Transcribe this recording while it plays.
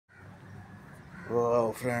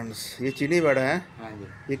वाह फ्रेंड्स, ये चीनी वड़ा है। हाँ जी,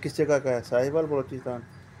 ये किस जगह का है? साहिवाल बलोचिस्तान।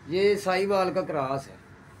 ये साहिवाल का क्रॉस है।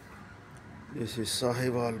 This is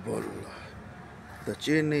Sahiwal bull, the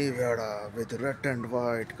चीनी vada with red and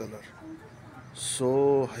white color, so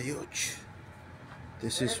huge.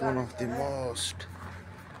 This is one of the most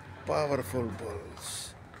powerful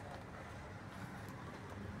bulls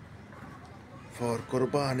for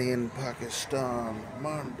Qurbani in Pakistan.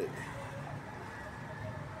 Monday,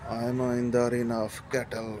 I'm in the arena of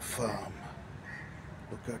cattle farm.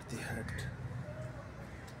 Look at the head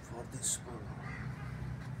for this bull.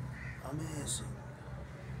 Amazing.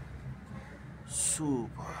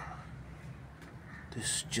 Super.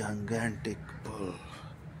 This gigantic bull,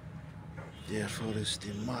 therefore, is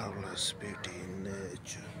the marvelous beauty in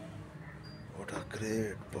nature. What a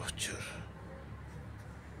great posture.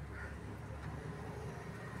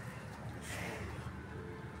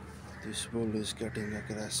 This bull is getting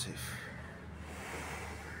aggressive.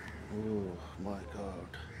 Oh my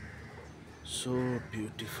god. So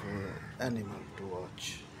beautiful animal to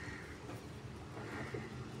watch.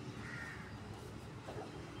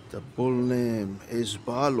 The bull name is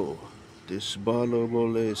Balo. This Balo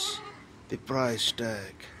bull is, the price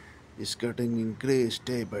tag is getting increased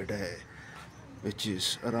day by day, which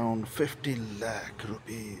is around 15 lakh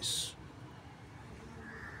rupees.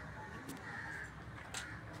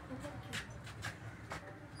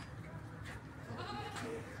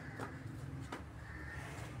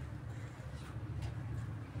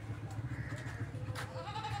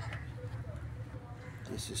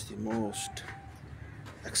 This is the most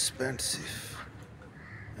expensive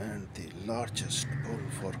and the largest bull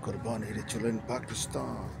for Qurbani ritual in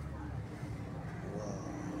Pakistan.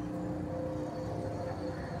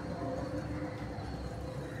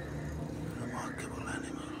 Remarkable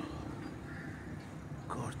animal,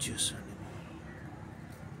 gorgeous animal.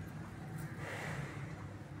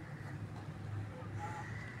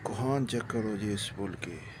 कोहान check करो जी इस bull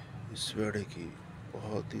की, इस वेड़े की,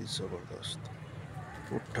 बहुत ही ज़बरदस्त।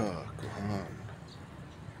 उठा कोहान,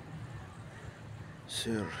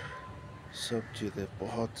 सिर, सब चीज़ें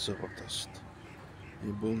बहुत ज़बरदस्त।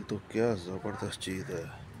 ये बुल तो क्या ज़बरदस्त चीज़ है।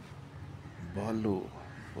 बालू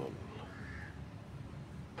बुल,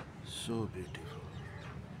 so beautiful.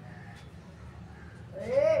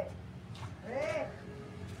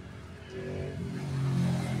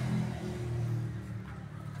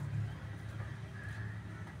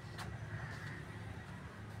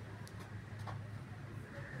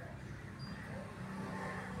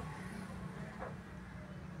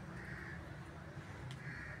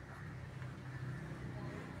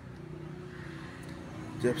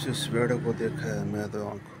 जब से इस वेड़े को देखा है मैं तो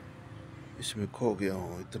इसमें खो गया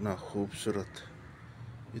हूँ। इतना खूबसूरत,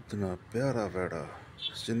 इतना प्यारा वेड़ा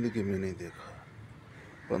ज़िंदगी में नहीं देखा।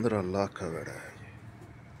 15 लाख का वेड़ा है।